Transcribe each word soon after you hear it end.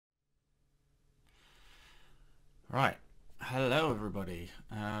Right, hello everybody.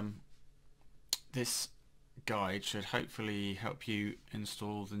 This guide should hopefully help you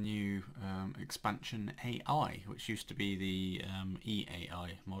install the new expansion AI, which used to be the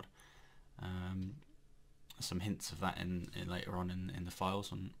EAI mod. Some hints of that in later on in the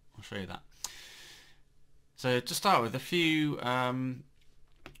files, and I'll show you that. So to start with, a few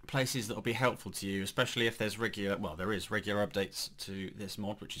places that will be helpful to you, especially if there's regular updates to this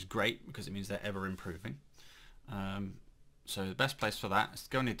mod, which is great because it means they're ever improving. So the best place for that is to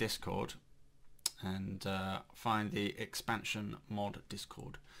go in your Discord and find the expansion mod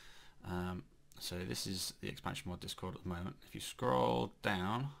Discord. So this is the expansion mod Discord at the moment. If you scroll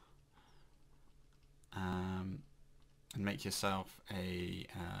down and make yourself a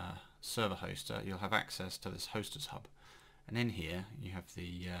server hoster, you'll have access to this hosters hub, and in here you have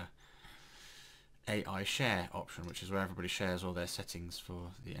the AI share option, which is where everybody shares all their settings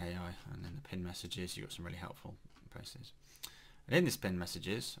for the AI, and then the pin messages. You've got some really helpful places. And in this pin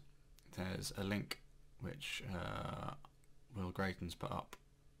messages there's a link which Will Grayton's put up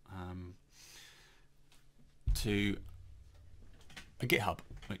to a GitHub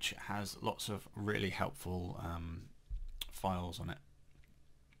which has lots of really helpful files on it.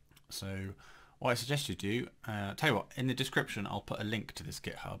 So what I suggest you do, tell you what, in the description I'll put a link to this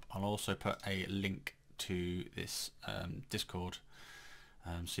GitHub. I'll also put a link to this Discord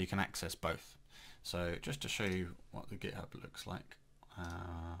so you can access both. So just to show you what the GitHub looks like,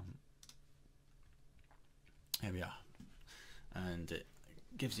 here we are, and it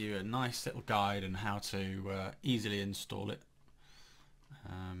gives you a nice little guide on how to easily install it,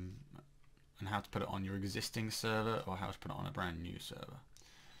 and how to put it on your existing server or how to put it on a brand new server.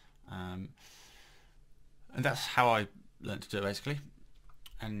 And that's how I learned to do it basically.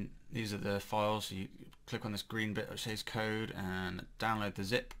 And these are the files. You click on this green bit that says code and download the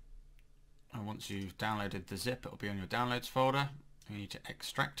zip. And once you've downloaded the zip, it will be on your downloads folder. You need to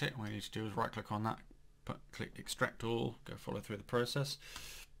extract it. What you need to do is right click on that, click extract all, go follow through the process,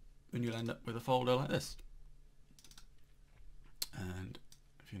 and you'll end up with a folder like this. And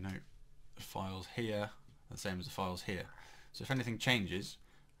if you note, the files here are the same as the files here. So if anything changes,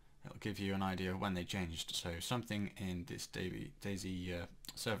 it'll give you an idea of when they changed. So something in this DayZ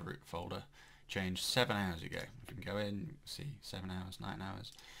Server root folder changed 7 hours ago. If you can go in, you can see 7 hours, 9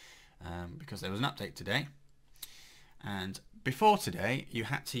 hours. Because there was an update today, and before today you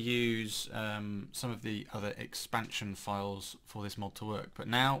had to use some of the other expansion files for this mod to work, but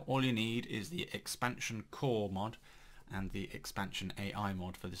now all you need is the expansion core mod and the expansion AI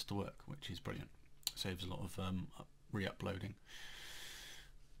mod for this to work, which is brilliant. Saves a lot of re-uploading.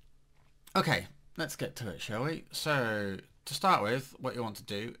 Okay, let's get to it, shall we? So to start with, what you want to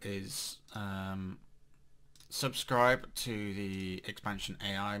do is subscribe to the expansion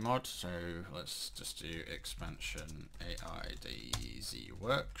AI mod. So let's just do expansion AI DayZ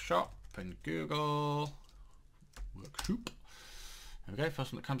workshop in Google. Workshop. There we go,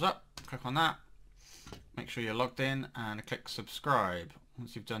 first one that comes up. Click on that. Make sure you're logged in and click subscribe.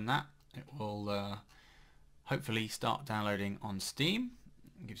 Once you've done that, it will hopefully start downloading on Steam.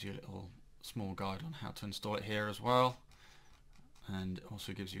 It gives you a little small guide on how to install it here as well, and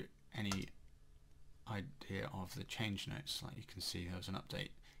also gives you any idea of the change notes. Like you can see, there was an update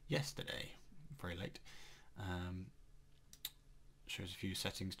yesterday, very late. Shows a few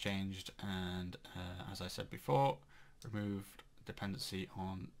settings changed, and as I said before, removed dependency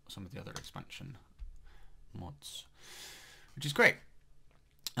on some of the other expansion mods, which is great.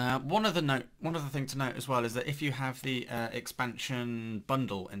 One other thing to note as well is that if you have the expansion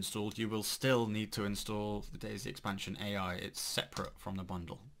bundle installed, you will still need to install the DayZ expansion AI. It's separate from the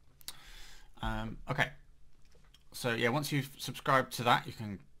bundle. Okay, so yeah, once you've subscribed to that, you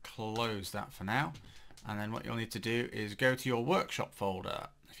can close that for now, and then what you'll need to do is go to your workshop folder.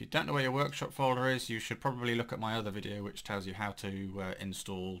 If you don't know where your workshop folder is, you should probably look at my other video which tells you how to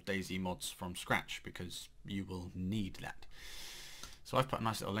install DayZ mods from scratch, because you will need that. So I've put a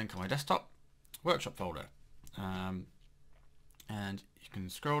nice little link on my desktop, workshop folder, and you can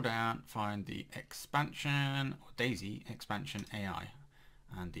scroll down, find the expansion or DayZ expansion AI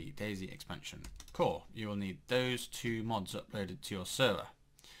and the DayZ expansion core. You will need those two mods uploaded to your server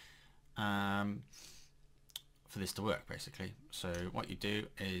for this to work basically. So what you do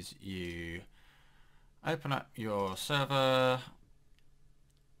is you open up your server,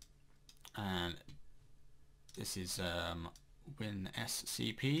 and this is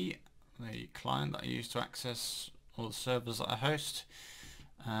WinSCP, the client that I use to access all the servers that I host.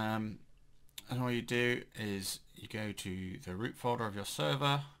 And all you do is you go to the root folder of your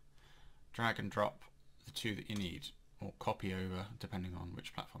server, drag and drop the two that you need, or copy over depending on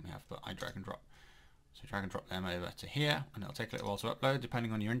which platform you have, but I drag and drop So drag and drop them over to here, and it'll take a little while to upload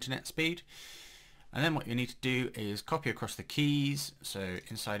depending on your internet speed. And then what you need to do is copy across the keys. So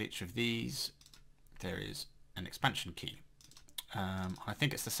inside each of these there is an expansion key. I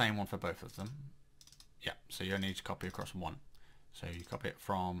think it's the same one for both of them. Yeah, so you only need to copy across one. So you copy it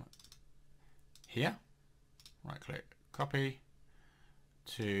from here, right click, copy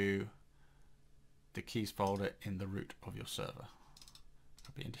to the keys folder in the root of your server.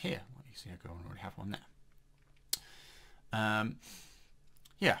 Copy into here. Well, you see I already have one there.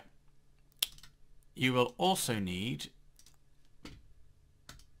 Yeah. You will also need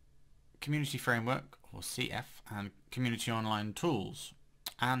Community Framework, or CF, and Community Online Tools,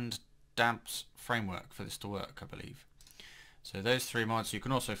 and DAB's framework for this to work, I believe. So those three mods you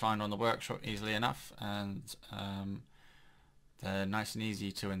can also find on the workshop easily enough, and they're nice and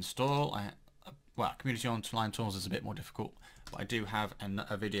easy to install. Well, Community Online Tools is a bit more difficult, but I do have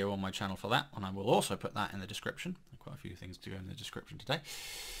a video on my channel for that, and I will also put that in the description. Quite a few things to go in the description today.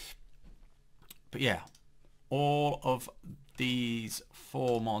 But yeah, all of these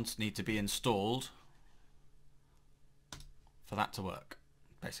 4 mods need to be installed for that to work,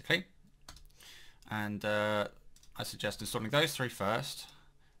 basically. And I suggest installing those 3 first,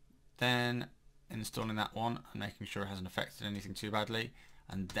 then installing that one and making sure it hasn't affected anything too badly,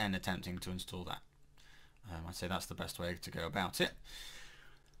 and then attempting to install that. I'd say that's the best way to go about it.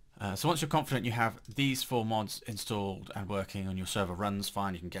 So once you're confident you have these 4 mods installed and working and your server runs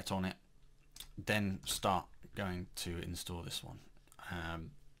fine, you can get on it, then start going to install this one.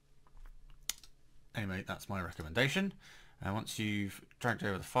 Anyway, that's my recommendation. Once you've dragged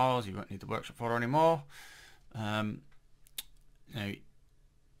over the files, you won't need the workshop folder anymore. Now,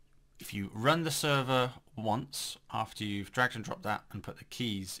 if you run the server once after you've dragged and dropped that and put the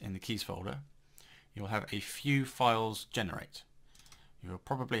keys in the keys folder, you'll have a few files generate. You'll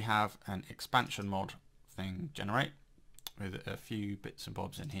probably have an expansion mod thing generate with a few bits and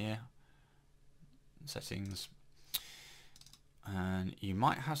bobs in here, settings, and you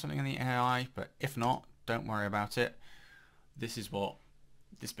might have something in the AI, but if not, don't worry about it. This is what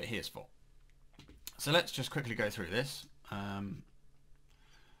this bit here is for. So let's just quickly go through this.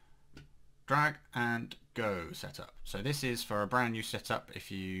 Drag and go setup. So this is for a brand new setup if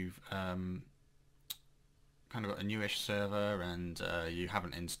you've kind of got a newish server and you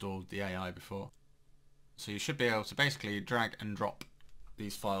haven't installed the AI before. So you should be able to basically drag and drop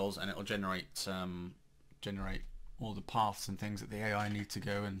these files, and it will generate all the paths and things that the AI need to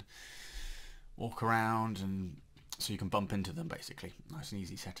go and walk around, and so you can bump into them basically. Nice and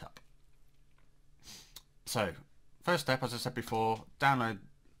easy setup. So first step, as I said before, download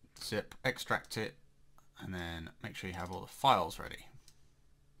the zip, extract it, and then make sure you have all the files ready.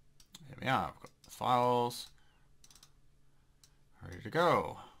 Here we are, I've got the files ready to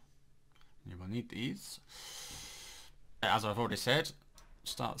go. You will need these. As I've already said,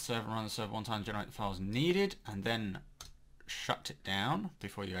 start the server, run the server one time, generate the files needed, and then shut it down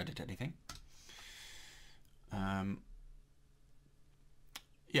before you edit anything.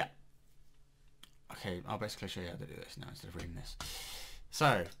 Yeah. Okay, I'll basically show you how to do this now instead of reading this.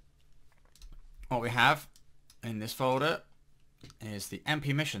 So, what we have in this folder is the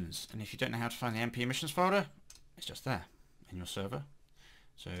MP missions, and if you don't know how to find the MP missions folder, it's just there in your server.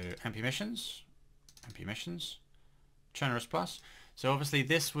 So MP missions, Generous Plus. So obviously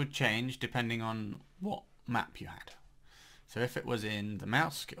this would change depending on what map you had. So if it was in the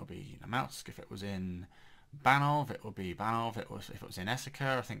Mausk, it'll be the Mausk. If it was in Banov, it will be Banov. If it was in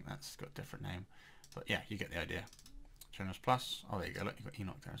Essica, I think that's got a different name. But yeah, you get the idea. Generous Plus. Oh, there you go. Look, you've got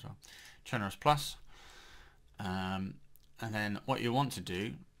Enoch there as well. Generous Plus. And then what you want to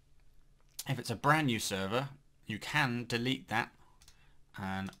do, if it's a brand new server, you can delete that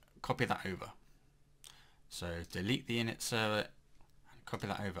and copy that over. So delete the init server and copy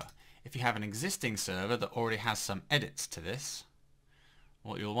that over. If you have an existing server that already has some edits to this,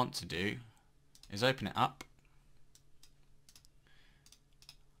 what you'll want to do is open it up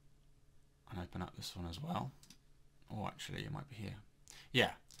and open up this one as well. Oh, actually, it might be here.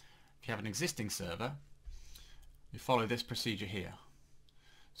 Yeah, if you have an existing server, you follow this procedure here.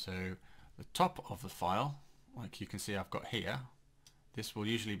 So the top of the file, like you can see I've got here, this will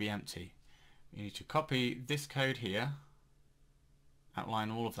usually be empty. You need to copy this code here,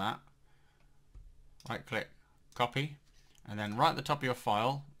 outline all of that, right click, copy, and then right at the top of your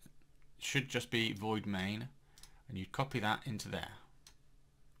file it should just be void main, and you copy that into there.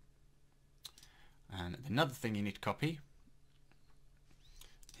 And another thing you need to copy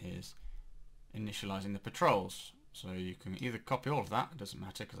is initializing the patrols. So you can either copy all of that, it doesn't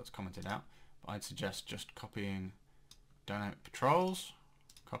matter because that's commented out, but I'd suggest just copying dynamic patrols,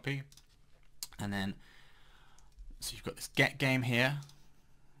 copy, And then, so you've got this get game here,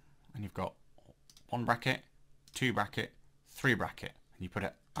 and you've got 1 bracket, 2 bracket, 3 bracket, and you put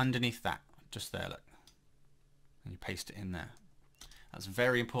it underneath that, just there, look, and you paste it in there. That's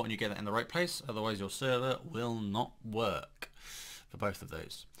very important you get it in the right place, otherwise your server will not work for both of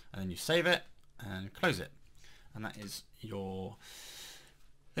those. And then you save it and close it, and that is your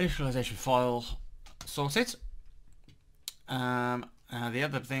initialization file sorted. The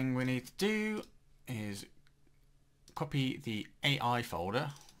other thing we need to do is copy the AI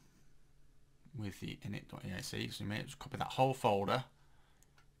folder with the init.eac. So you may just copy that whole folder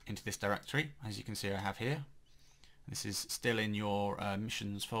into this directory, as you can see I have here. This is still in your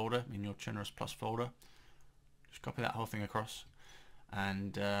missions folder, in your Generous Plus folder. Just copy that whole thing across,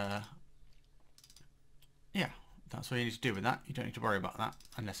 and yeah, that's all you need to do with that. You don't need to worry about that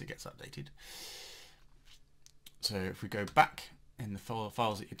unless it gets updated. So if we go back in the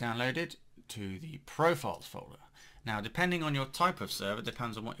files that you downloaded to the profiles folder. Now, depending on your type of server,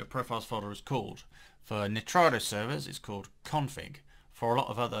 depends on what your profiles folder is called. For Nitrado servers, it's called config. For a lot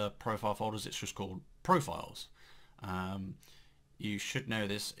of other profile folders, it's just called profiles. You should know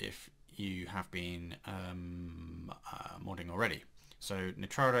this if you have been modding already. So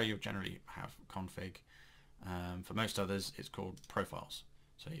Nitrado, you'll generally have config. For most others, it's called profiles.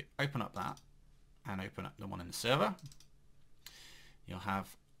 So you open up that and open up the one in the server. You'll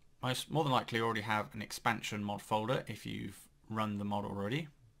have more than likely already have an expansion mod folder if you've run the mod already.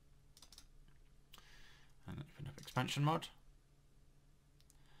 And open up expansion mod.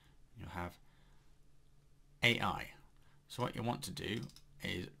 You'll have AI. So what you want to do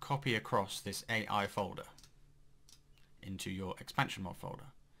is copy across this AI folder into your expansion mod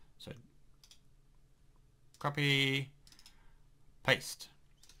folder. So copy, paste,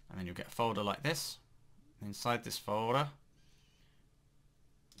 and then you'll get a folder like this. Inside this folder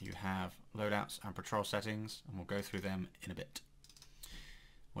you have loadouts and patrol settings, and we'll go through them in a bit.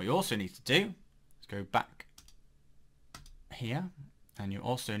 What you also need to do is go back here, and you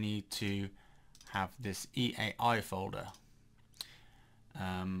also need to have this EAI folder.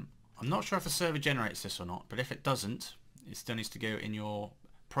 I'm not sure if the server generates this or not, but if it doesn't, it still needs to go in your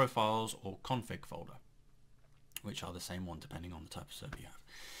profiles or config folder, which are the same one depending on the type of server you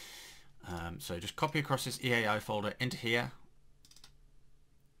have. So just copy across this EAI folder into here,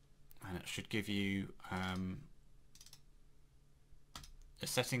 and it should give you a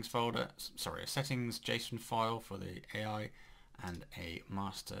settings folder, sorry, a settings JSON file for the AI and a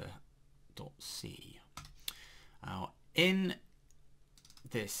master.c. Now in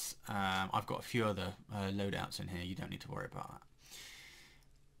this, I've got a few other loadouts in here, you don't need to worry about that.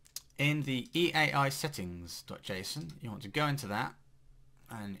 In the EAI settings.json, you want to go into that,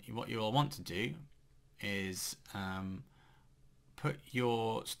 and what you'll want to do is put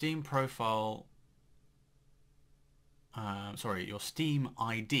your Steam profile, your Steam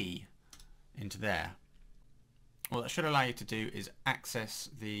ID into there. What that should allow you to do is access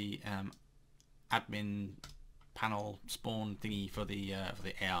the admin panel spawn thingy for the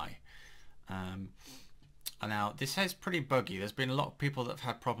AI. And now this is pretty buggy. There's been a lot of people that have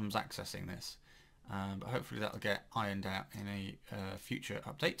had problems accessing this, but hopefully that'll get ironed out in a future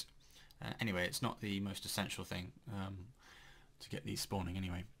update. Anyway, it's not the most essential thing to get these spawning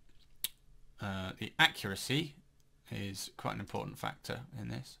anyway. The accuracy is quite an important factor in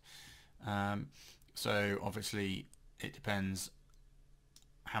this. So obviously it depends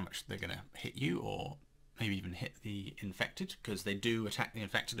how much they're going to hit you, or maybe even hit the infected, because they do attack the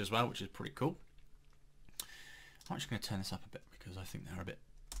infected as well, which is pretty cool. I'm actually going to turn this up a bit because I think they're a bit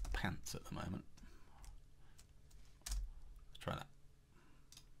pants at the moment. Let's try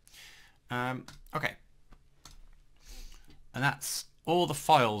that. Okay. And that's all the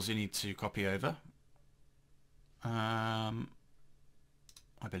files you need to copy over, I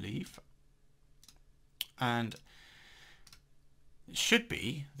believe. And it should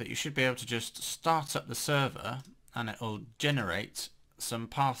be that you should be able to just start up the server and it will generate some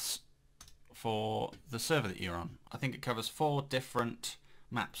paths for the server that you're on. I think it covers 4 different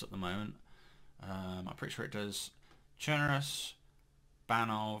maps at the moment. I'm pretty sure it does Chernarus,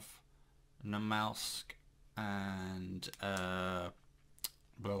 Banov, Namalsk, and the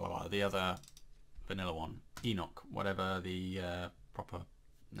other vanilla one, Enoch, whatever the proper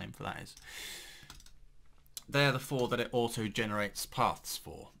name for that is. They're the 4 that it auto generates paths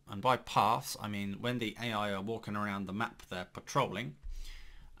for, and by paths I mean when the AI are walking around the map they're patrolling,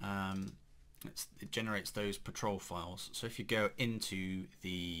 it generates those patrol files. So if you go into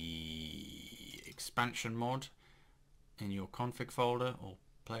the expansion mod in your config folder or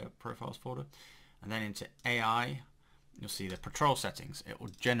player profiles folder, and then into AI, you'll see the patrol settings. It will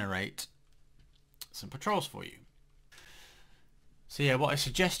generate some patrols for you. So yeah, what I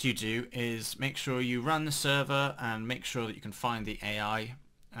suggest you do is make sure you run the server and make sure that you can find the AI.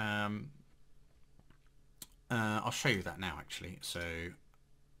 I'll show you that now actually. So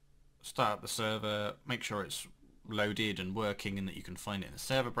start up the server, make sure it's loaded and working and that you can find it in the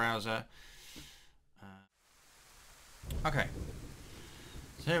server browser. Okay,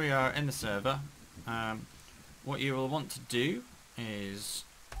 so here we are in the server. What you will want to do is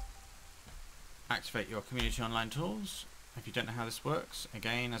activate your community online tools. If you don't know how this works,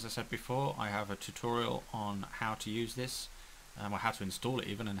 again, as I said before, I have a tutorial on how to use this, or how to install it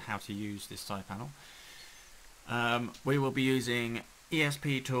even, and how to use this side panel. We will be using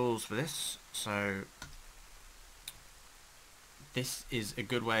ESP tools for this, so this is a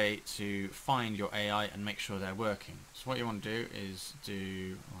good way to find your AI and make sure they're working. So what you want to do is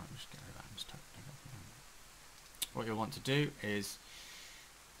what you'll want to do is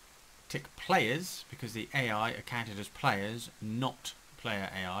tick players, because the AI are counted as players, not player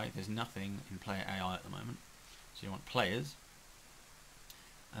AI. There's nothing in player AI at the moment. So you want players.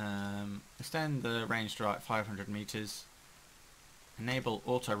 Extend the range to 500 meters. Enable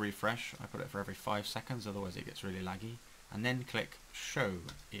auto refresh. I put it for every 5 seconds, otherwise it gets really laggy. And then click show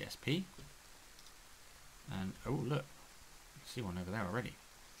ESP. And oh look, you see one over there already.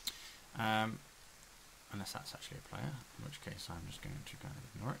 Unless that's actually a player, in which case I'm just going to kind of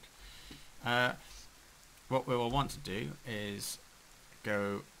ignore it. What we will want to do is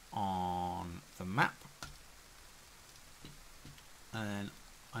go on the map, and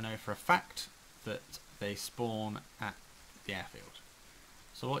I know for a fact that they spawn at the airfield.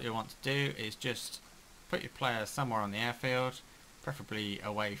 So what you want to do is just put your player somewhere on the airfield, preferably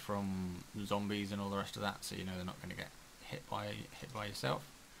away from zombies and all the rest of that, so you know they're not going to get hit by yourself.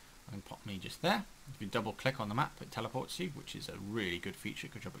 And pop me just there. If you double click on the map, it teleports you, which is a really good feature.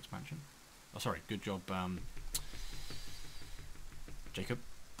 Good job, expansion. Oh, sorry, good job, Jacob.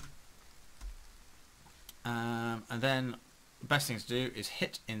 And then the best thing to do is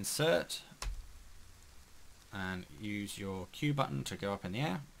hit insert and use your Q button to go up in the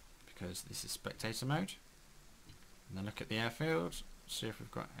air, because this is spectator mode. And then look at the airfield, see if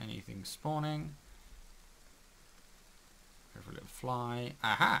we've got anything spawning. Go for a little fly.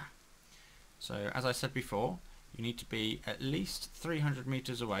 Aha! So as I said before, you need to be at least 300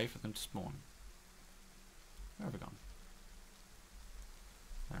 meters away for them to spawn. Where have we gone?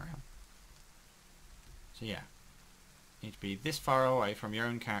 There we are. So yeah, you need to be this far away from your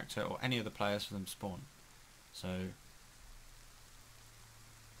own character or any other players for them to spawn. So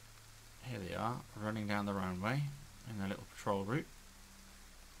here they are, running down the runway in their little patrol route.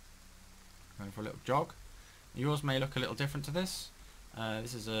 Going for a little jog. Yours may look a little different to this.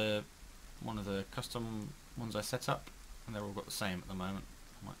 This is one of the custom ones I set up, and they're all got the same at the moment.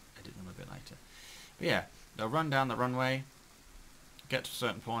 I might edit them a bit later. But yeah, they'll run down the runway, get to a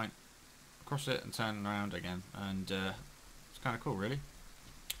certain point, cross it and turn around again, and it's kind of cool really.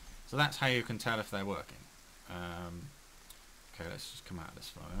 So that's how you can tell if they're working. Okay, let's just come out of this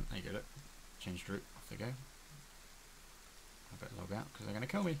for a moment. There you go, look. Changed route, off they go. I better log out because they're going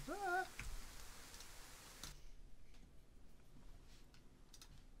to kill me. Ah!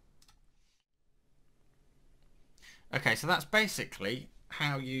 Okay, so that's basically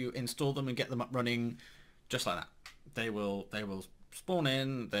how you install them and get them up running, just like that. They will spawn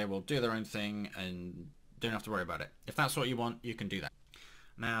in, they will do their own thing, and don't have to worry about it. If that's what you want, you can do that.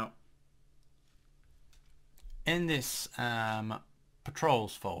 Now, in this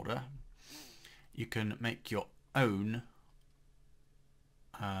patrols folder, you can make your own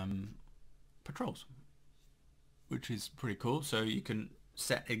patrols, which is pretty cool. So you can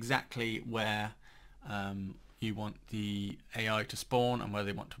set exactly where you want the AI to spawn and where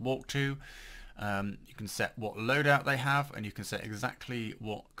they want to walk to. You can set what loadout they have, and you can set exactly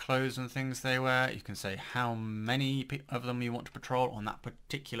what clothes and things they wear. You can say how many of them you want to patrol on that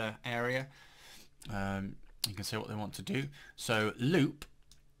particular area. You can say what they want to do. So loop,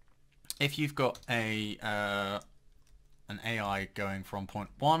 if you've got an AI going from point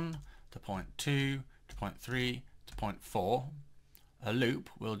 1 to point 2 to point 3 to point 4, a loop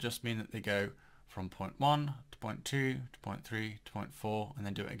will just mean that they go from point 1 to point 2 to point 3 to point 4, and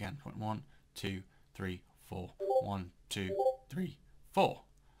then do it again. Point 1, 2, 3, 4. 1, 2, 3, 4.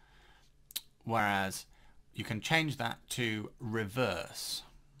 Whereas you can change that to reverse.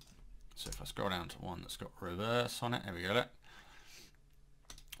 So if I scroll down to one that's got reverse on it, there we go. Look.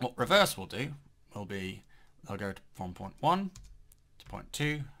 What reverse will do will be they'll go from point 1 to point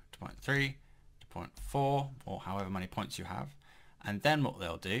 2 to point 3 to point 4, or however many points you have, and then what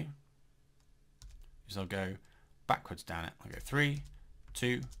they'll do is they'll go backwards down it. I'll go 3,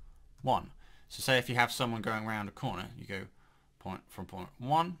 2, 1. So say if you have someone going around a corner, you go from point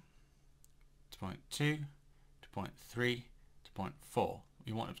 1 to point 2 to point 3 to point 4.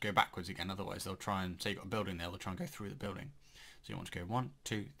 You want them to go backwards again, otherwise they'll try and, say you've got a building there, they'll try and go through the building. So you want to go 1,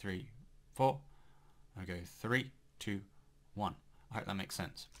 2, 3, 4, and go 3, 2, 1. I hope that makes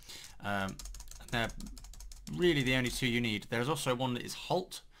sense. They're really the only two you need. There's also one that is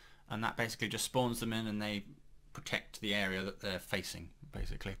halt, and that basically just spawns them in and they protect the area that they're facing,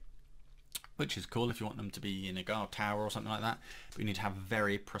 basically. Which is cool if you want them to be in a guard tower or something like that, but you need to have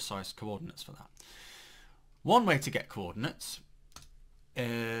very precise coordinates for that. One way to get coordinates,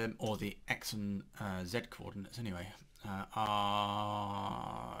 or the X and Z coordinates anyway,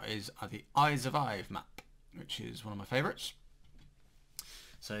 are the Eyes of Ive map, which is one of my favourites.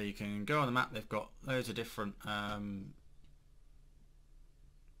 So you can go on the map, they've got loads of different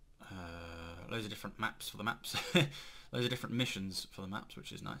maps for the maps, loads of different missions for the maps,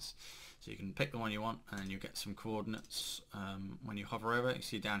 which is nice. So you can pick the one you want and you get some coordinates when you hover over it. You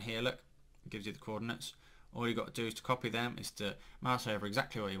see down here, look, it gives you the coordinates. All you've got to do is to copy them, is to mouse over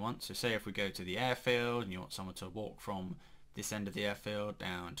exactly where you want. So say if we go to the airfield and you want someone to walk from this end of the airfield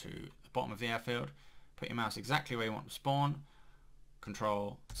down to the bottom of the airfield, put your mouse exactly where you want to spawn,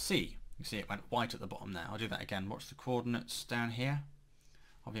 Control C. You see it went white at the bottom there. I'll do that again. Watch the coordinates down here.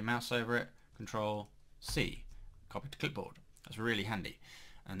 Hover your mouse over it, Control C. Copy to clipboard. That's really handy.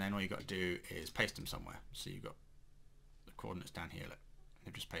 And then all you've got to do is paste them somewhere. So you've got the coordinates down here. Look,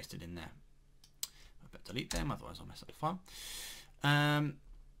 they've just pasted in there. I better delete them, otherwise I'll mess up the file.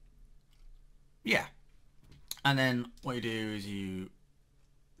 Yeah. And then what you do is you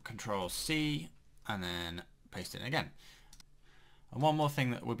Control C and then paste it in again. And one more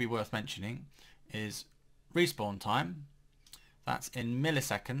thing that would be worth mentioning is respawn time. That's in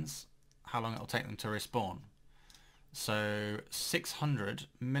milliseconds, how long it'll take them to respawn. So 600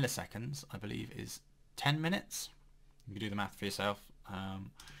 milliseconds, I believe, is 10 minutes. You can do the math for yourself.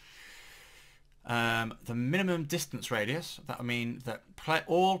 The minimum distance radius, that would mean that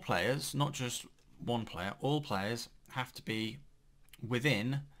all players, not just one player, all players have to be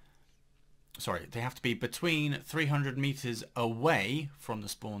within, sorry, they have to be between 300 meters away from the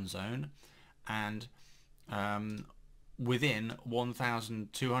spawn zone and within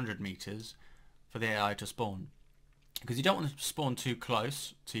 1,200 meters for the AI to spawn. Because you don't want to spawn too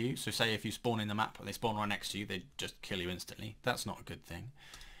close to you. So say if you spawn in the map and they spawn right next to you, they just kill you instantly. That's not a good thing.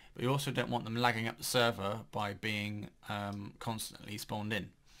 But you also don't want them lagging up the server by being constantly spawned in.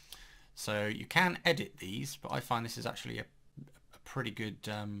 So you can edit these, but I find this is actually a pretty good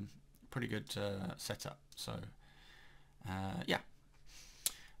setup. So yeah,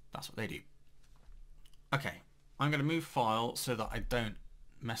 that's what they do. Okay, I'm going to move file so that I don't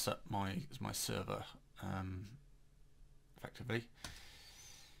mess up my server effectively.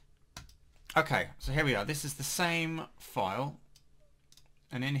 Okay, so here we are. This is the same file,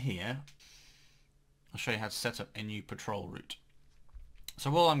 and in here I'll show you how to set up a new patrol route.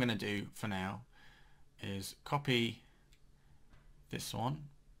 So all I'm going to do for now is copy this one.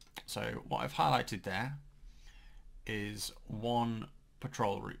 So what I've highlighted there is one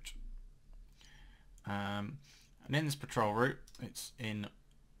patrol route. And in this patrol route, it's in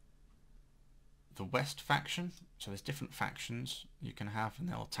the West faction. So there's different factions you can have, and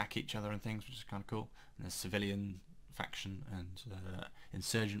they'll attack each other and things, which is kind of cool. And there's civilian faction and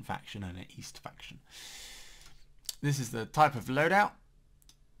insurgent faction and an East faction. This is the type of loadout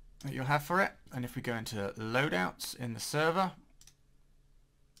that you'll have for it. And if we go into loadouts in the server,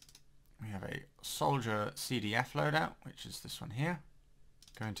 we have a soldier CDF loadout, which is this one here.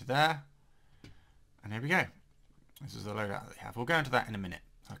 Go into there, and here we go. This is the loadout that they have. We'll go into that in a minute.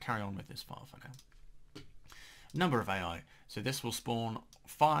 I'll carry on with this file for now. Number of AI. So this will spawn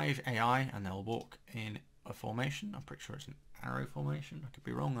 5 AI, and they'll walk in a formation. I'm pretty sure it's an arrow formation. I could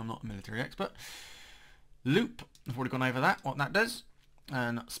be wrong. I'm not a military expert. Loop. I've already gone over that, what that does.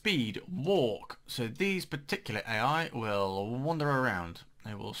 And speed, walk. So these particular AI will wander around.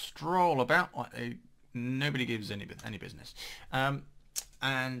 They will stroll about like nobody gives any business.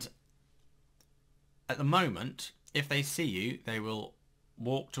 And at the moment, if they see you, they will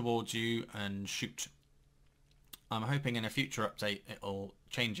walk towards you and shoot. I'm hoping in a future update it'll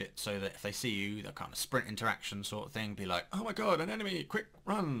change it so that if they see you, they'll kind of sprint interaction sort of thing, be like, oh my god, an enemy, quick,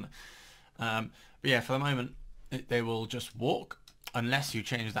 run. But yeah, for the moment, they will just walk, unless you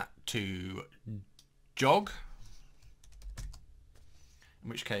change that to jog, in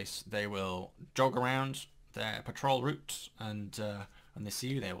which case they will jog around their patrol route, and when they see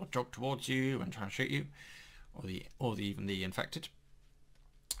you, they will jog towards you and try and shoot you, or even the infected.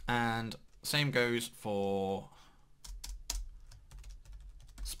 And same goes for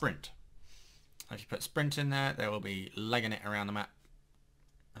sprint. If you put sprint in there, they will be legging it around the map,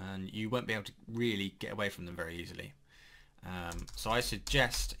 and you won't be able to really get away from them very easily. So I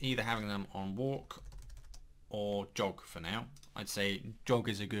suggest either having them on walk or jog for now. I'd say jog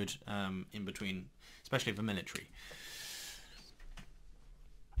is a good in between, especially for military.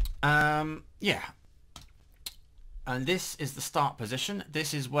 Yeah. And this is the start position.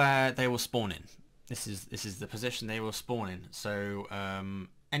 This is where they will spawn in. This is the position they will spawn in. So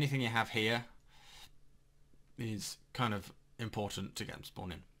anything you have here is kind of important to get them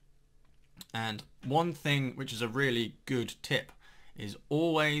spawn in. And one thing which is a really good tip is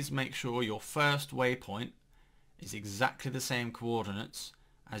always make sure your first waypoint is exactly the same coordinates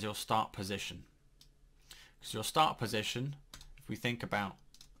as your start position. Because your start position, if we think about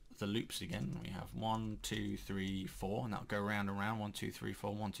the loops again, we have 1, 2, 3, 4, and that'll go round and round, 1, 2, 3,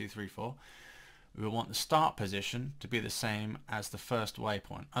 4, 1, 2, 3, 4. We will want the start position to be the same as the first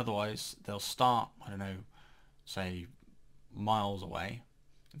waypoint. Otherwise, they'll start, I don't know, say miles away.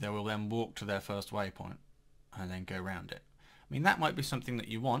 They will then walk to their first waypoint and then go around it. I mean, that might be something that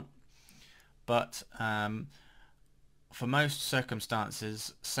you want, but for most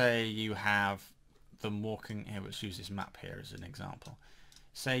circumstances, say you have them walking here, let's use this map here as an example.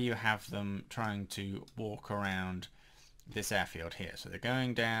 Say you have them trying to walk around this airfield here. So they're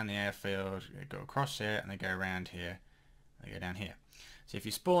going down the airfield, they go across here, and they go around here, they go down here. So if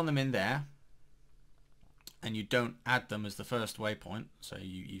you spawn them in there, and you don't add them as the first waypoint, so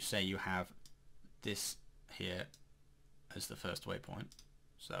you say you have this here as the first waypoint,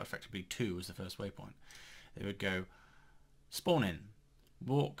 so that would effectively 2 as the first waypoint. They would go spawn in,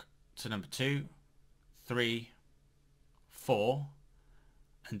 walk to number 2, 3, 4,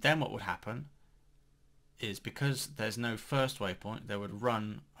 and then what would happen is, because there's no first waypoint, they would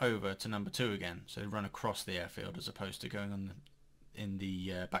run over to number 2 again. So they run across the airfield as opposed to going on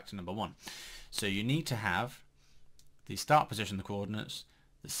back to number 1. So you need to have the start position, the coordinates,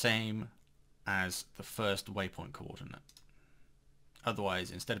 the same as the first waypoint coordinate. Otherwise,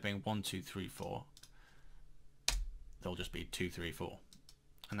 instead of being 1, 2, 3, 4, they'll just be 2, 3, 4,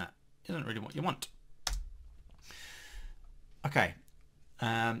 and that isn't really what you want. Okay,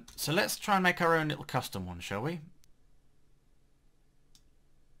 so let's try and make our own little custom one, shall we?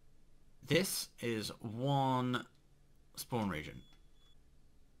 This is one spawn region,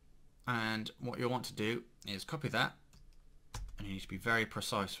 and what you'll want to do is copy that, and you need to be very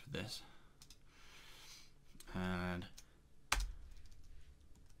precise with this, and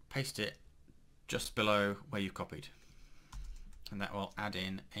paste it just below where you've copied, and that will add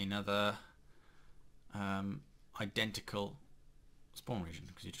in another identical spawn region,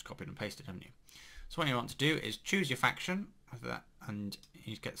 because you just copied and pasted, haven't you? So what you want to do is choose your faction, and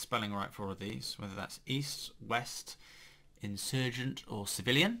you get the spelling right for all of these, whether that's East, West, Insurgent or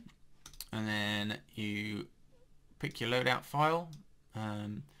Civilian, and then you pick your loadout file.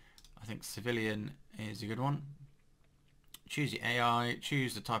 I think Civilian is a good one. Choose your AI,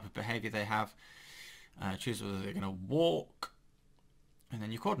 choose the type of behavior they have, choose whether they're going to walk, and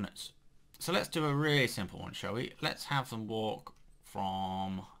then your coordinates. So let's do a really simple one, shall we? Let's have them walk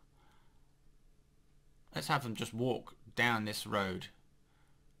from, let's have them just walk down this road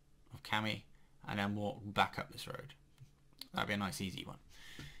of Cami and then walk back up this road. That'd be a nice easy one.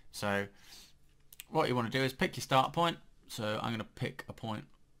 So what you want to do is pick your start point. So I'm going to pick a point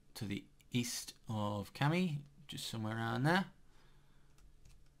to the east of Cami, just somewhere around there.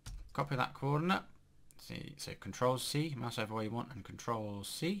 Copy that coordinate. See, so Control C, mouse over where you want, and Control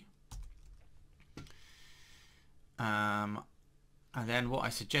C. And then what I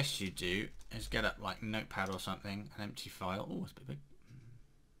suggest you do is get up like Notepad or something, an empty file. Oh, it's a bit big.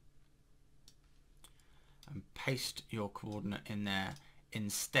 And paste your coordinate in there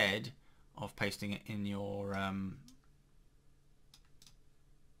instead of pasting it in your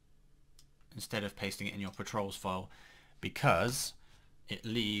patrols file, because it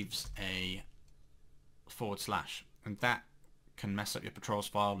leaves a /, and that can mess up your patrols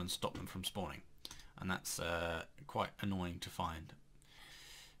file and stop them from spawning, and that's quite annoying to find,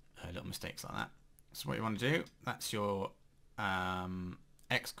 little mistakes like that. So what you want to do, that's your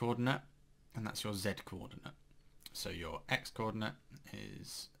X coordinate and that's your Z coordinate. So your X coordinate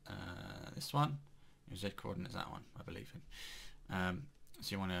is this one, your Z coordinate is that one, I believe. So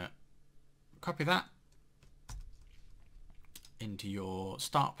you want to copy that into your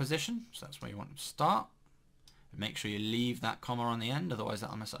start position, so that's where you want to start. Make sure you leave that comma on the end, otherwise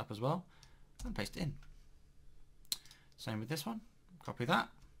that'll mess it up as well, and paste it in. Same with this one, copy that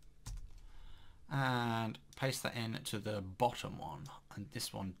and paste that in to the bottom one, and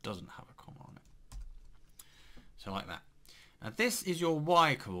this one doesn't have a comma on it, so like that. Now this is your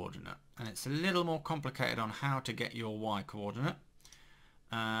Y coordinate, and it's a little more complicated on how to get your Y coordinate.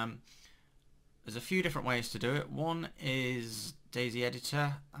 There's a few different ways to do it. One is DayZ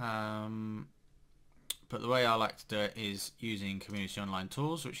Editor, but the way I like to do it is using Community Online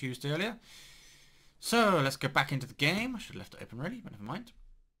Tools, which you used earlier. So let's go back into the game. I should have left it open really, but never mind.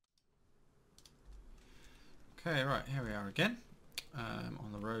 Okay, right, here we are again,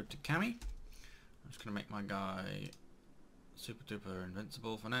 on the road to Cammy. I'm just going to make my guy super duper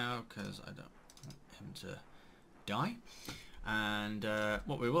invincible for now, because I don't want him to die. And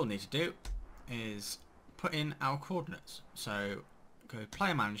what we will need to do is put in our coordinates. So go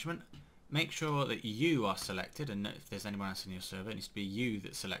player management, make sure that you are selected, and if there's anyone else in your server, it needs to be you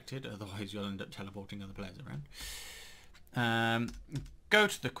that's selected, otherwise you'll end up teleporting other players around. Go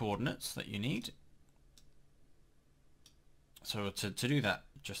to the coordinates that you need. So to do that,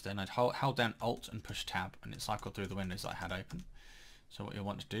 just then I'd hold down Alt and push Tab, and it cycled through the windows that I had open. So what you'll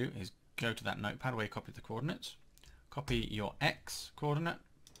want to do is go to that notepad where you copied the coordinates, copy your X coordinate,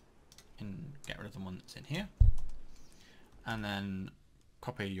 and get rid of the one that's in here, and then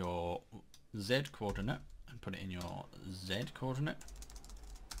copy your Z coordinate and put it in your Z coordinate,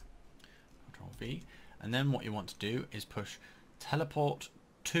 Control V, and then what you want to do is push teleport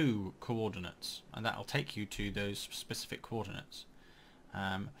to coordinates, and that will take you to those specific coordinates.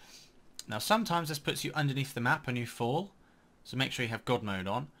 Now sometimes this puts you underneath the map and you fall, so make sure you have God mode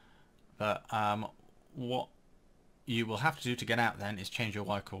on, but what you will have to do to get out then is change your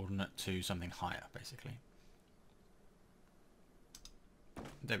Y coordinate to something higher, basically.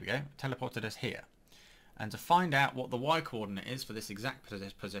 There we go, teleported us here. And to find out what the Y coordinate is for this exact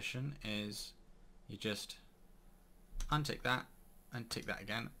position is you just untick that and tick that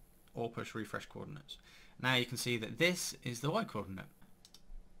again, or push refresh coordinates. Now you can see that this is the Y coordinate.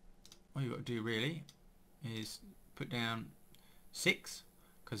 All you've got to do really is put down 6,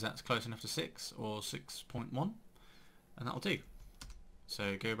 because that's close enough to 6, or 6.1, and that'll do.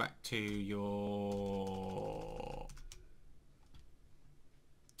 So go back to your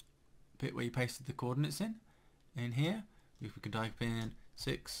bit where you pasted the coordinates in here. If we can type in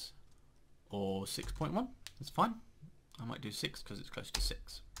 6 or 6.1, that's fine. I might do 6 because it's close to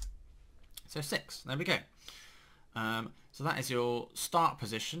 6. So 6, there we go. So that is your start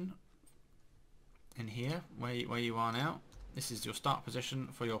position in here, where you are now. This is your start position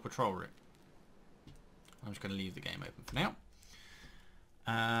for your patrol route. I'm just going to leave the game open for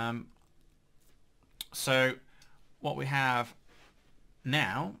now. So what we have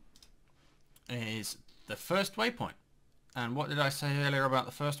now is the first waypoint. And what did I say earlier about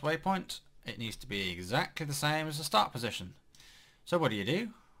the first waypoint? It needs to be exactly the same as the start position. So what do?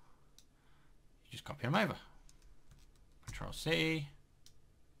 You just copy them over. Control C,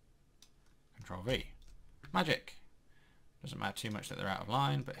 Control V. Magic. Doesn't matter too much that they're out of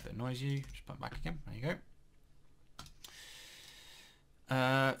line, but if it annoys you, just put them back again. There you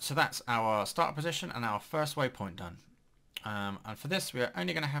go. So that's our start position and our first waypoint done. And for this, we are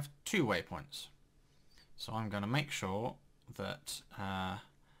only going to have 2 waypoints. So I'm going to make sure that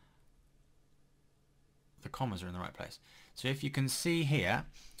the commas are in the right place. So if you can see here,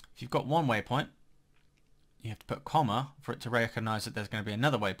 if you've got one waypoint, you have to put a comma for it to recognize that there's going to be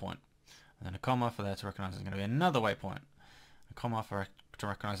another waypoint, and then a comma for there to recognize there's going to be another waypoint, a comma for to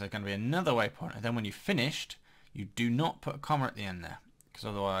recognize there's going to be another waypoint, and then when you've finished, you do not put a comma at the end there, because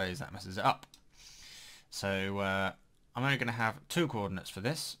otherwise that messes it up. So I'm only going to have 2 coordinates for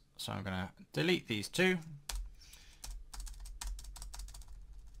this, so I'm going to delete these 2.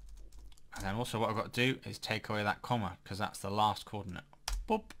 And then also what I've got to do is take away that comma, because that's the last coordinate.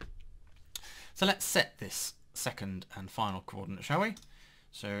 Boop. So let's set this second and final coordinate, shall we?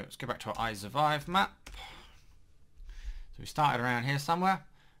 So let's go back to our iSurvive map. So we started around here somewhere.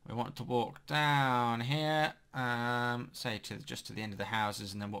 We want to walk down here, say just to the end of the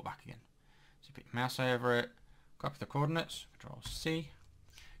houses, and then walk back again. So you put your mouse over it, copy the coordinates, Control C,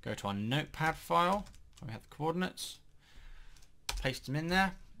 go to our notepad file, where we have the coordinates, paste them in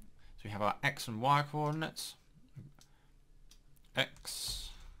there. So we have our X and Y coordinates. X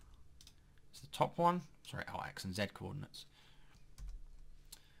is the top one. Sorry, our X and Z coordinates.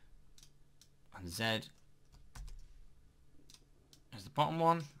 And Z is the bottom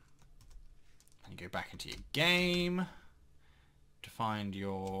one. And you go back into your game to find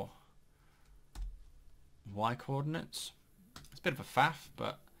your Y coordinates. It's a bit of a faff,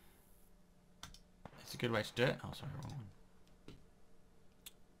 but it's a good way to do it. Oh, sorry, wrong one.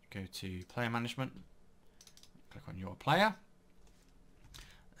 Go to player management, click on your player,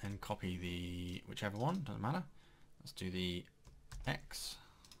 and copy the whichever one, doesn't matter. Let's do the X,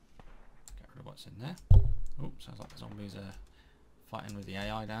 get rid of what's in there. Oh, sounds like the zombies are fighting with the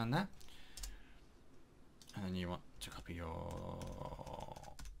AI down there. And then you want to copy your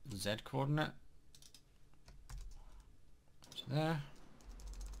Z coordinate to there.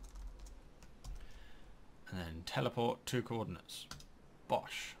 And then teleport 2 coordinates.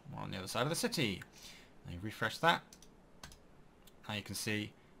 Bosh. We're on the other side of the city. And you refresh that. Now you can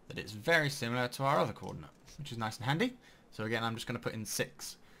see that it's very similar to our other coordinate, which is nice and handy. So again, I'm just going to put in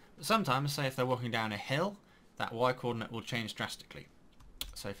 6. But sometimes, say if they're walking down a hill, that Y coordinate will change drastically.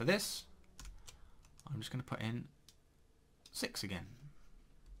 So for this, I'm just going to put in 6 again.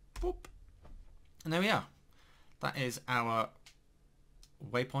 Boop. And there we are. That is our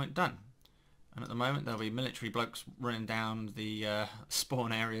waypoint done. And at the moment there'll be military blokes running down the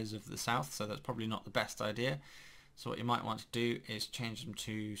spawn areas of the south, so that's probably not the best idea. So what you might want to do is change them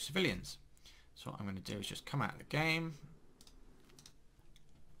to civilians. So what I'm going to do is just come out of the game.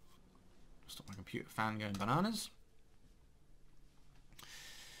 Stop my computer fan going bananas.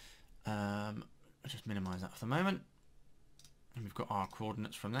 I'll just minimise that for the moment. And we've got our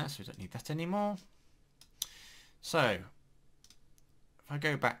coordinates from there, so we don't need that anymore. So if I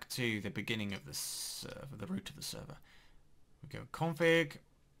go back to the beginning of the server, the root of the server, we go config,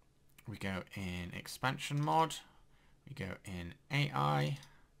 we go in expansion mod, we go in AI,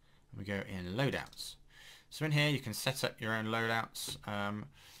 and we go in loadouts. So in here you can set up your own loadouts.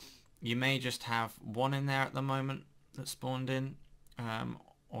 You may just have one in there at the moment that's spawned in,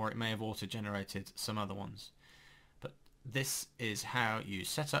 or it may have auto-generated some other ones. But this is how you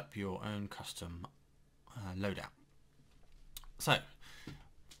set up your own custom loadout. So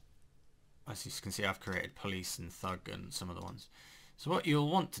as you can see, I've created police and thug and some other ones. So what you'll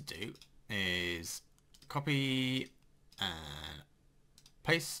want to do is copy and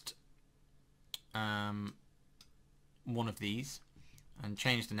paste one of these and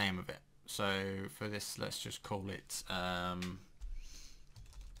change the name of it. So for this, let's just call it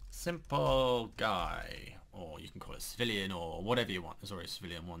simple guy, or you can call it civilian, or whatever you want. There's already a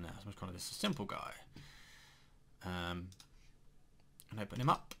civilian one there, so I'm just calling this a simple guy. And open him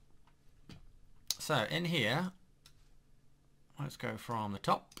up. So in here, let's go from the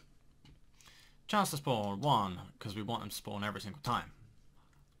top. Chance to spawn 1, because we want them to spawn every single time.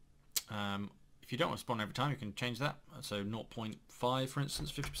 If you don't want to spawn every time, you can change that. So 0.5, for instance,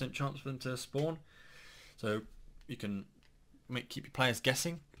 50% chance for them to spawn. So you can keep your players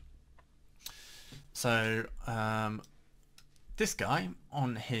guessing. So this guy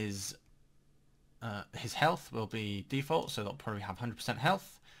on his health will be default, so they'll probably have 100%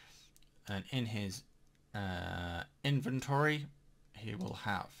 health. And in his inventory, he will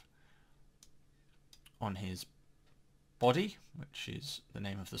have on his body, which is the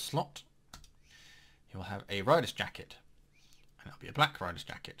name of the slot, he will have a rider's jacket, and it'll be a black rider's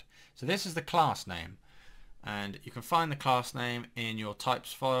jacket. So this is the class name, and you can find the class name in your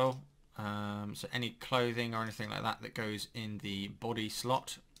types file. So any clothing or anything like that that goes in the body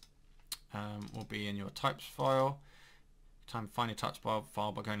slot will be in your types file. Find your types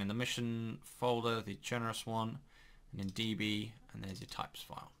file by going in the mission folder, the generous one, and in DB, and there's your types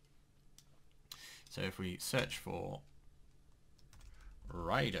file. So if we search for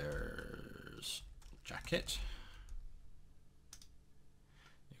rider's jacket,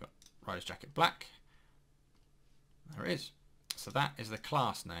 you've got rider's jacket black. There it is. So that is the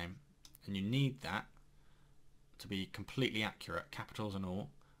class name, and you need that to be completely accurate, capitals and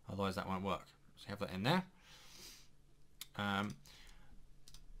all, otherwise that won't work. So you have that in there.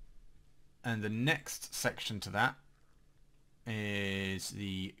 And the next section to that is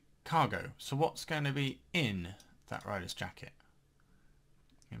the cargo. So what's going to be in that rider's jacket?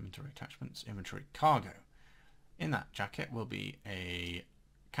 Inventory attachments, inventory cargo. In that jacket will be a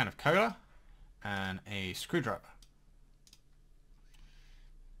can of cola and a screwdriver.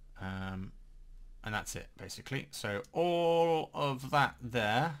 And that's it, basically. So all of that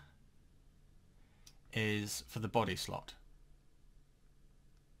there is for the body slot.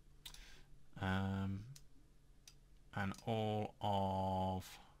 And all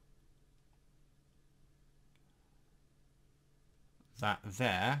of that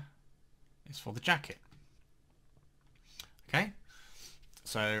there is for the jacket. Okay,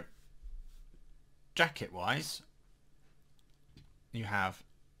 so jacket wise, you have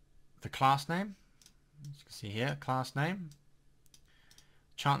the class name, as you can see here, class name,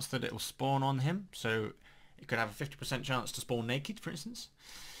 chance that it will spawn on him, so it could have a 50% chance to spawn naked, for instance.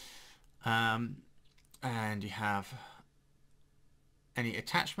 And you have any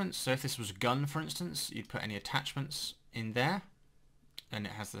attachments. So if this was a gun, for instance, you'd put any attachments in there, and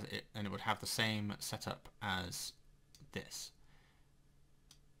it has and it would have the same setup as this.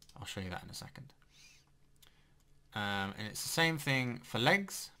 I'll show you that in a second. and it's the same thing for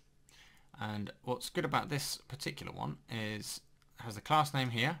legs. And what's good about this particular one is it has the class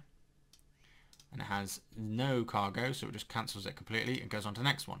name here, and it has no cargo, so it just cancels it completely and goes on to the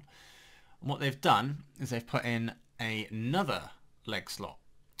next one. And what they've done is they've put in another leg slot.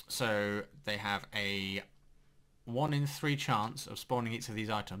 So they have a 1 in 3 chance of spawning each of these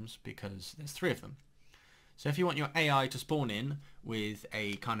items because there's 3 of them. So if you want your AI to spawn in with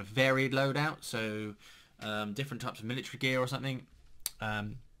a kind of varied loadout, so different types of military gear or something,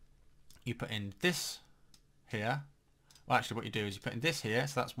 you put in this here. Well, actually what you do is you put in this here,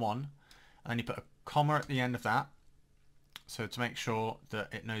 so that's 1, and then you put a comma at the end of that, so to make sure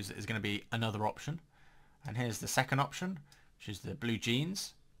that it knows that there's going to be another option. And here's the second option, which is the blue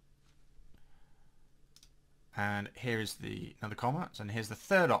jeans. And here is another comma, and here's the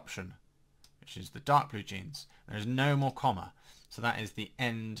third option, which is the dark blue jeans. There's no more comma, so that is the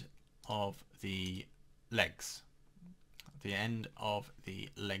end of the legs. The end of the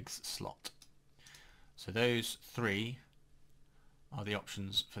legs slot. So those 3 are the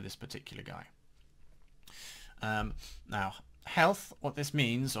options for this particular guy. Now health, what this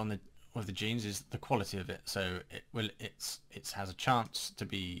means on the jeans is the quality of it. So it has a chance to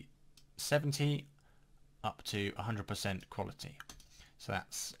be 70 up to 100% quality. So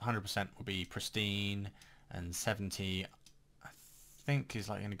that's 100% will be pristine, and 70 I think is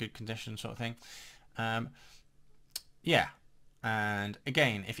like in a good condition sort of thing. Yeah, and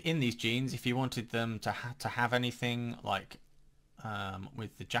again, if in these jeans, if you wanted them to have anything like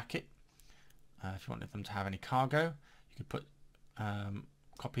with the jacket, if you wanted them to have any cargo, you could put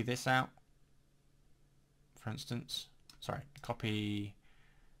copy this out, for instance. Sorry, copy.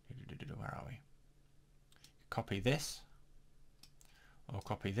 Where are we? Copy this, or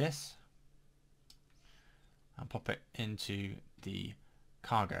copy this, and pop it into the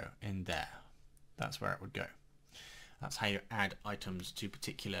cargo in there. That's where it would go. That's how you add items to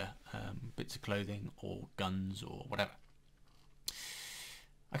particular bits of clothing or guns or whatever.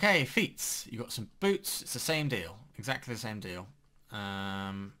 Okay, feats. You've got some boots. It's the same deal. Exactly the same deal.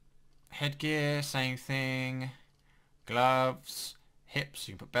 Headgear, same thing. Gloves, hips,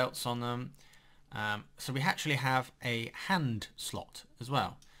 you can put belts on them. So we actually have a hand slot as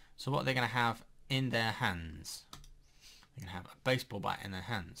well. So what they're going to have in their hands? They're going to have a baseball bat in their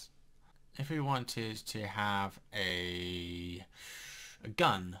hands. If we wanted to have a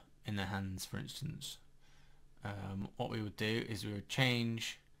gun in their hands, for instance, what we would do is we would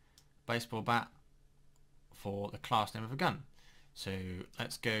change baseball bat for the class name of a gun. So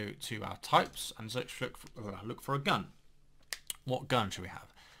let's go to our types and look for a gun. What gun should we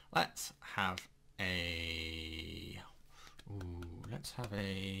have? Let's have a let's have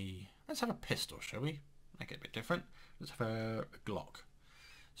a pistol, shall we? Make it a bit different. Let's have a Glock.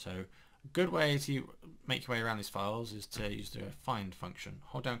 So a good way to make your way around these files is to use the find function.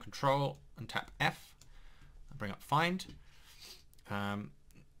 Hold down Control and tap F and bring up find.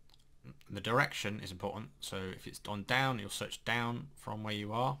 The direction is important, so if it's on down, you'll search down from where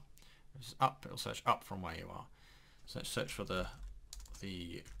you are. If it's up, it'll search up from where you are. So let's search for the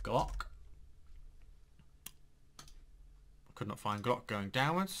Glock. Could not find Glock going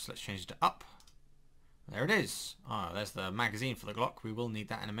downwards. Let's change it to up. There it is. Ah, there's the magazine for the Glock. We will need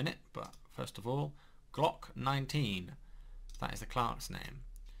that in a minute, but first of all, Glock 19. That is the class name.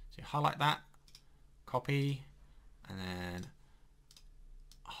 So you highlight that, copy, and then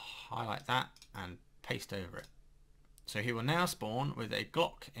highlight that and paste over it. So he will now spawn with a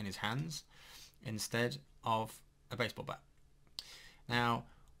Glock in his hands instead of a baseball bat. Now,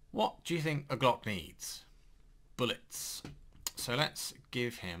 what do you think a Glock needs? Bullets. So let's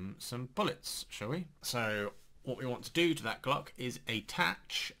give him some bullets, shall we? So what we want to do to that Glock is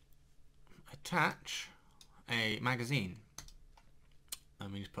attach a magazine.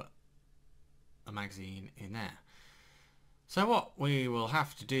 And we just put a magazine in there. So what we will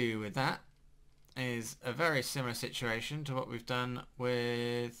have to do with that is a very similar situation to what we've done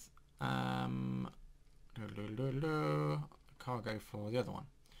with cargo for the other one.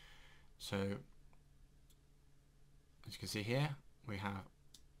 So as you can see here, we have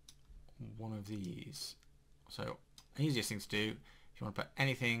one of these. So the easiest thing to do, if you want to put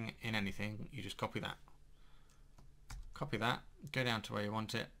anything in anything, you just copy that. Copy that, go down to where you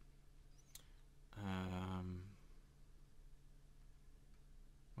want it.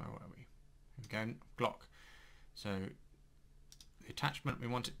 Where were we? Here we go, Glock. So the attachment we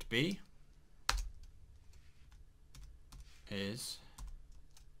want it to be is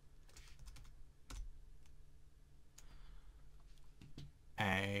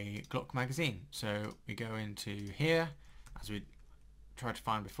a Glock magazine. So we go into here, as we tried to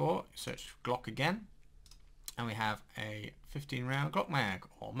find before, search Glock again, and we have a 15 round Glock mag,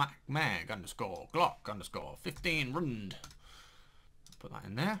 or mag underscore Glock underscore 15 rund. Put that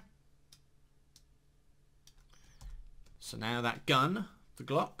in there. So now that gun, the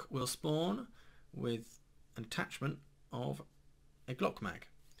Glock, will spawn with an attachment of a Glock mag,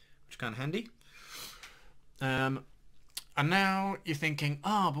 which is kind of handy. And now you're thinking,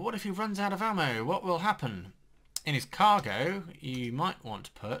 but what if he runs out of ammo? What will happen? In his cargo, you might want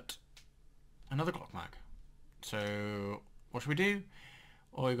to put another Glock mag. So what should we do?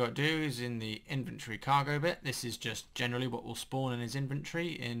 All you've got to do is in the inventory cargo bit, this is just generally what will spawn in his inventory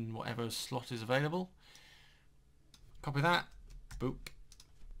in whatever slot is available. Copy that, boop,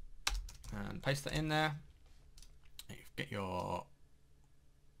 and paste that in there. You get your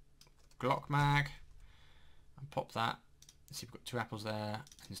Glock mag and pop that. See, we've got 2 apples there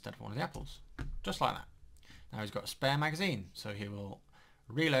instead of one of the apples, just like that. Now he's got a spare magazine, so he will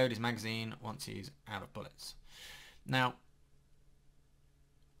reload his magazine once he's out of bullets. Now,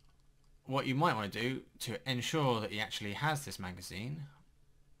 what you might want to do to ensure that he actually has this magazine,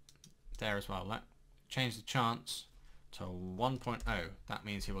 there as well, change the chance to 1.0. That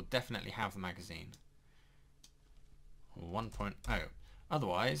means he will definitely have the magazine. 1.0.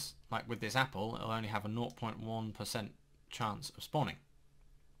 Otherwise, like with this apple, it'll only have a 0.1% chance of spawning.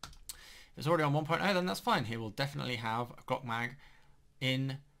 If it's already on 1.0, then that's fine. He will definitely have a Glock mag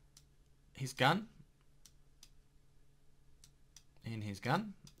in his gun.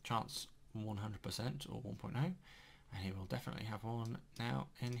 Chance 100% or 1.0, and he will definitely have one now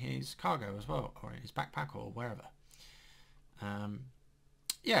in his cargo as well, or in his backpack or wherever.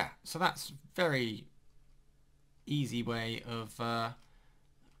 Yeah, so that's very easy way of, well,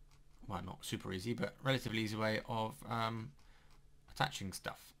 not super easy, but relatively easy way of attaching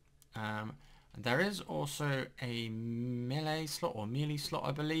stuff. And there is also a melee slot or melee slot,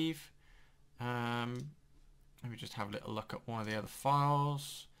 I believe. Let me just have a little look at one of the other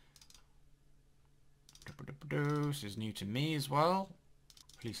files. This is new to me as well.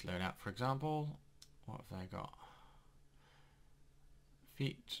 Police loadout, for example. What have they got?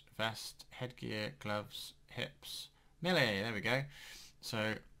 Feet, vest, headgear, gloves, hips, melee. There we go.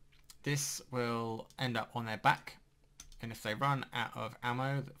 So this will end up on their back, and if they run out of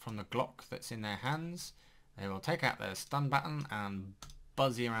ammo from the Glock that's in their hands, they will take out their stun baton and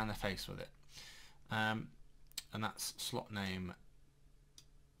buzz you around the face with it. And that's slot name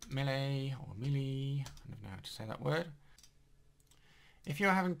melee or melee. I don't know how to say that word. If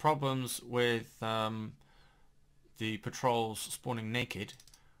you're having problems with the patrols spawning naked,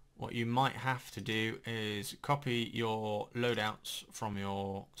 what you might have to do is copy your loadouts from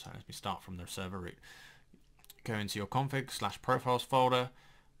your, so let me start from the server root. Go into your config/profiles folder,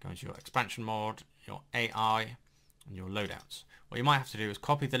 go into your expansion mod, your AI, and your loadouts. What you might have to do is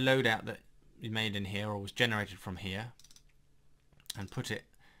copy the loadout that you made in here or was generated from here and put it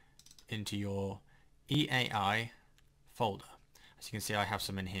into your EAI folder. As you can see, I have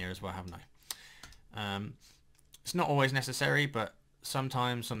some in here as well, haven't I? It's not always necessary, but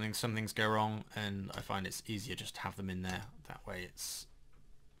sometimes some things go wrong, and I find it's easier just to have them in there. That way it's,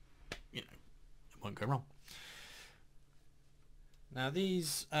 you know, it won't go wrong. Now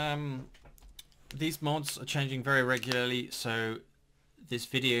these mods are changing very regularly, so this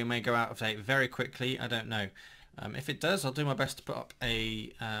video may go out of date very quickly. I don't know. If it does, I'll do my best to put up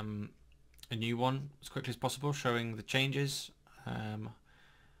a new one as quickly as possible showing the changes,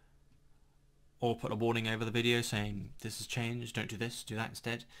 or put a warning over the video saying this has changed, don't do this, do that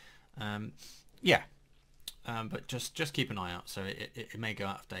instead. Yeah, but just keep an eye out, so it may go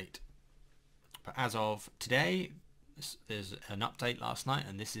out of date. But as of today, there's an update last night,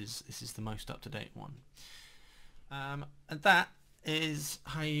 and this is the most up-to-date one. And that is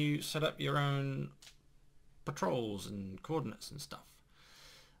how you set up your own patrols and coordinates and stuff.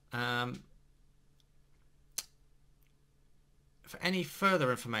 For any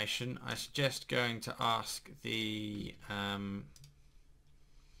further information, I suggest going to ask the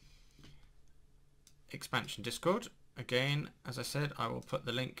expansion Discord. Again, as I said, I will put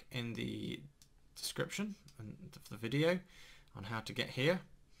the link in the description of the video on how to get here.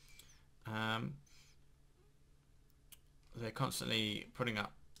 They're constantly putting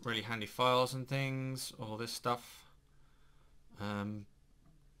up really handy files and things, all this stuff. And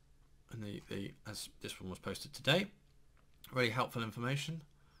as this one was posted today, really helpful information.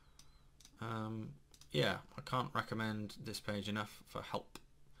 Yeah, I can't recommend this page enough for help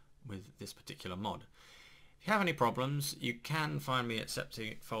with this particular mod. If you have any problems, you can find me at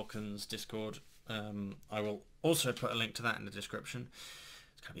Septic Falcon's Discord. I will also put a link to that in the description.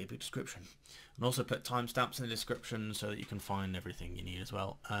 It's going to be a big description. And also put timestamps in the description so that you can find everything you need as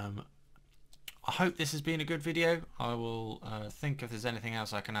well. I hope this has been a good video. I will think if there's anything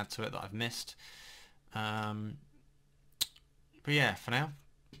else I can add to it that I've missed. But yeah, for now,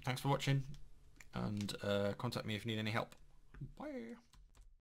 thanks for watching, and contact me if you need any help. Bye.